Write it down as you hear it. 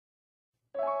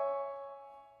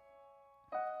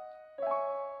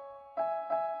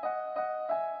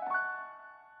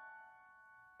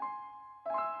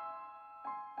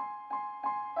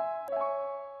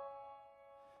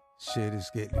Shit is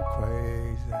getting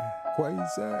crazy. Crazy.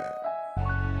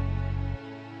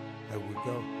 There we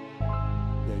go.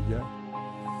 Yeah.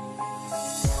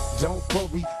 Don't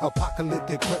worry,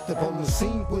 apocalyptic crept up on the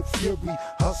scene with fury.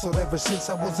 Hustled ever since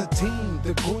I was a teen,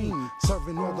 the green,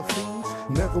 serving all the fiends.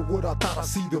 Never would I thought I'd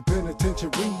see the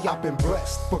penitentiary. I've been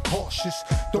blessed, but cautious.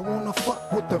 Don't wanna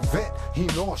fuck with the vet, he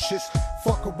nauseous.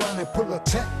 Fuck around and pull a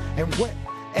tech and wet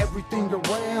everything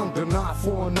around. The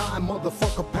 949,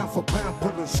 motherfucker, pound for pound,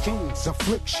 pulling schemes,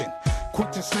 affliction.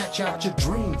 Quick to snatch out your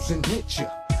dreams and hit you.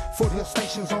 Foothill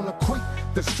stations on the creek,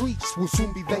 the streets will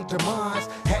soon be their demise.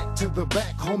 Hat to the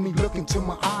back, homie, look into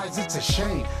my eyes, it's a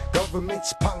shame.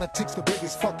 Government's politics, the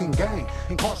biggest fucking game.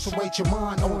 Incarcerate your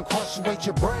mind or incarcerate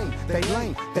your brain. They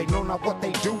lame, they know not what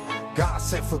they do. God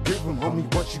said forgive them,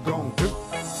 homie, what you gonna do?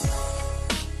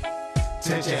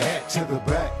 Tilt your hat to the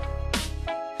back.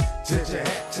 Tilt your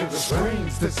hat to the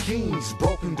screens, the schemes,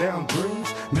 broken down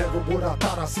dreams. Never would I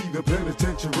thought I'd see the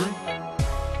penitentiary.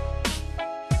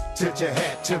 Tilt your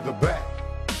hat to the back.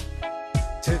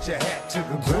 Tilt your hat to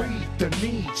the greed, the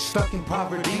need, stuck in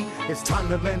poverty. It's time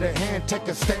to lend a hand, take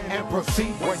a stand and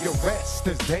proceed. Where your rest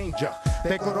is danger.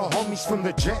 They go to homies from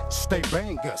the jets, they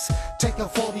bang us. Take a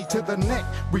 40 to the neck,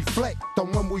 reflect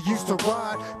on when we used to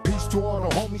ride. Peace to all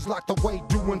the homies locked away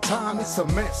doing time, it's a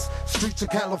mess. Streets of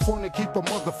California keep a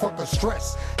motherfucker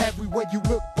stressed. Everywhere you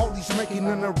look, police making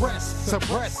an arrest.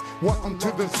 Suppress, welcome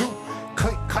to the zoo.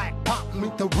 Click, clack, pop,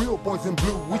 meet the real boys in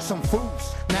blue. We some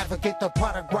fools. Navigate the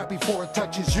product right before it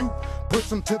touches you. Push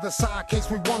them to the side, case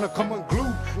we wanna come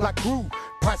unglued like glue.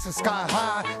 Prices sky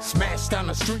high, smash down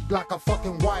the street like a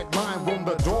fucking white line. Roam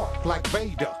the dark like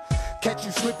Vader. Catch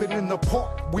you slipping in the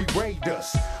park, we raid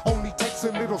us. Only takes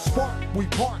a little spark, we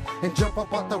park and jump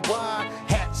up out the ride.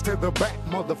 Hats to the back,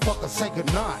 motherfucker, say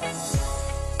goodnight.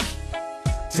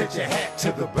 Tilt your hat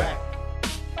to the back.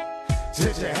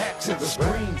 Tilt your hat to the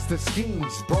screens, the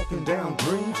schemes, broken down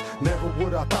dreams. Never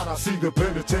would I thought I'd see the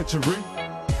penitentiary.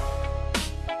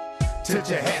 Tilt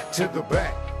your hat to the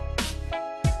back.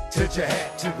 Tilt your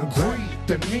hat to the greed,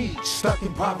 the need, stuck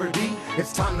in poverty.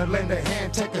 It's time to lend a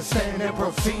hand, take a stand and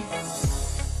proceed.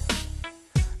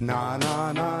 Nah,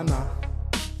 nah, nah, nah.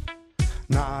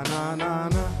 Nah, nah, nah,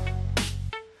 nah.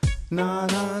 Nah,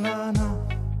 nah, nah, nah.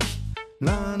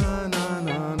 Nah, nah, nah,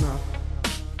 nah, nah.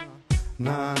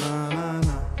 Nah, nah, nah,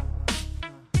 nah.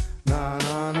 Nah,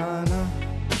 nah, nah, nah.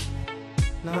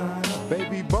 Nah, nah.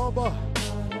 Baby Bubba,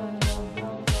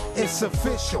 it's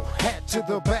official. Hat to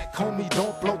the back, homie,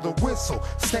 don't blow the whistle.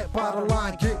 Step out of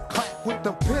line, get clapped with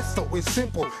the pistol. It's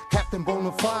simple, Captain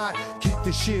Bonafide. Keep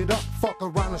the shit up, fuck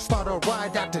around and start a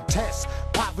ride out to test.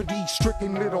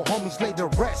 Poverty-stricken little homies lay to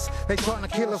rest. They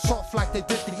tryna kill us off like they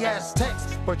did the Aztecs.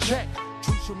 But check,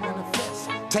 truth should manifest.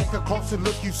 Take a closer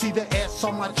look, you see the S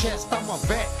on my chest, I'm a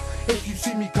vet. If you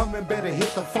see me coming, better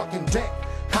hit the fucking deck.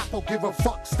 Capo give a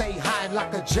fuck, stay high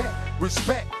like a jet.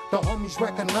 Respect, the homies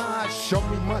recognize. Show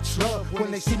me much love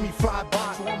when they see me fly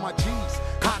by. To all my G's,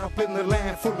 caught up in the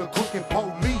land full of crooked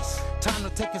police. Time to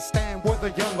take a stand with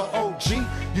a younger OG.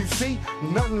 You see,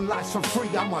 nothing life's for free.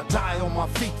 I'ma die on my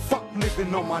feet, fuck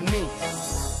living on my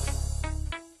knees.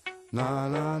 Nah,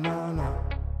 nah, nah, nah.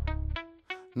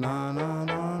 Nah, nah,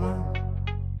 nah, nah.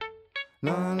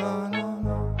 Nah, nah, nah,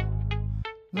 nah.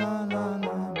 Nah, nah,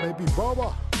 nah. Baby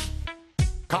Bubba,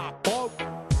 Capo,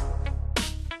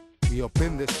 we up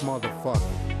in this motherfucker.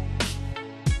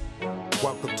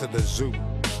 Welcome to the zoo.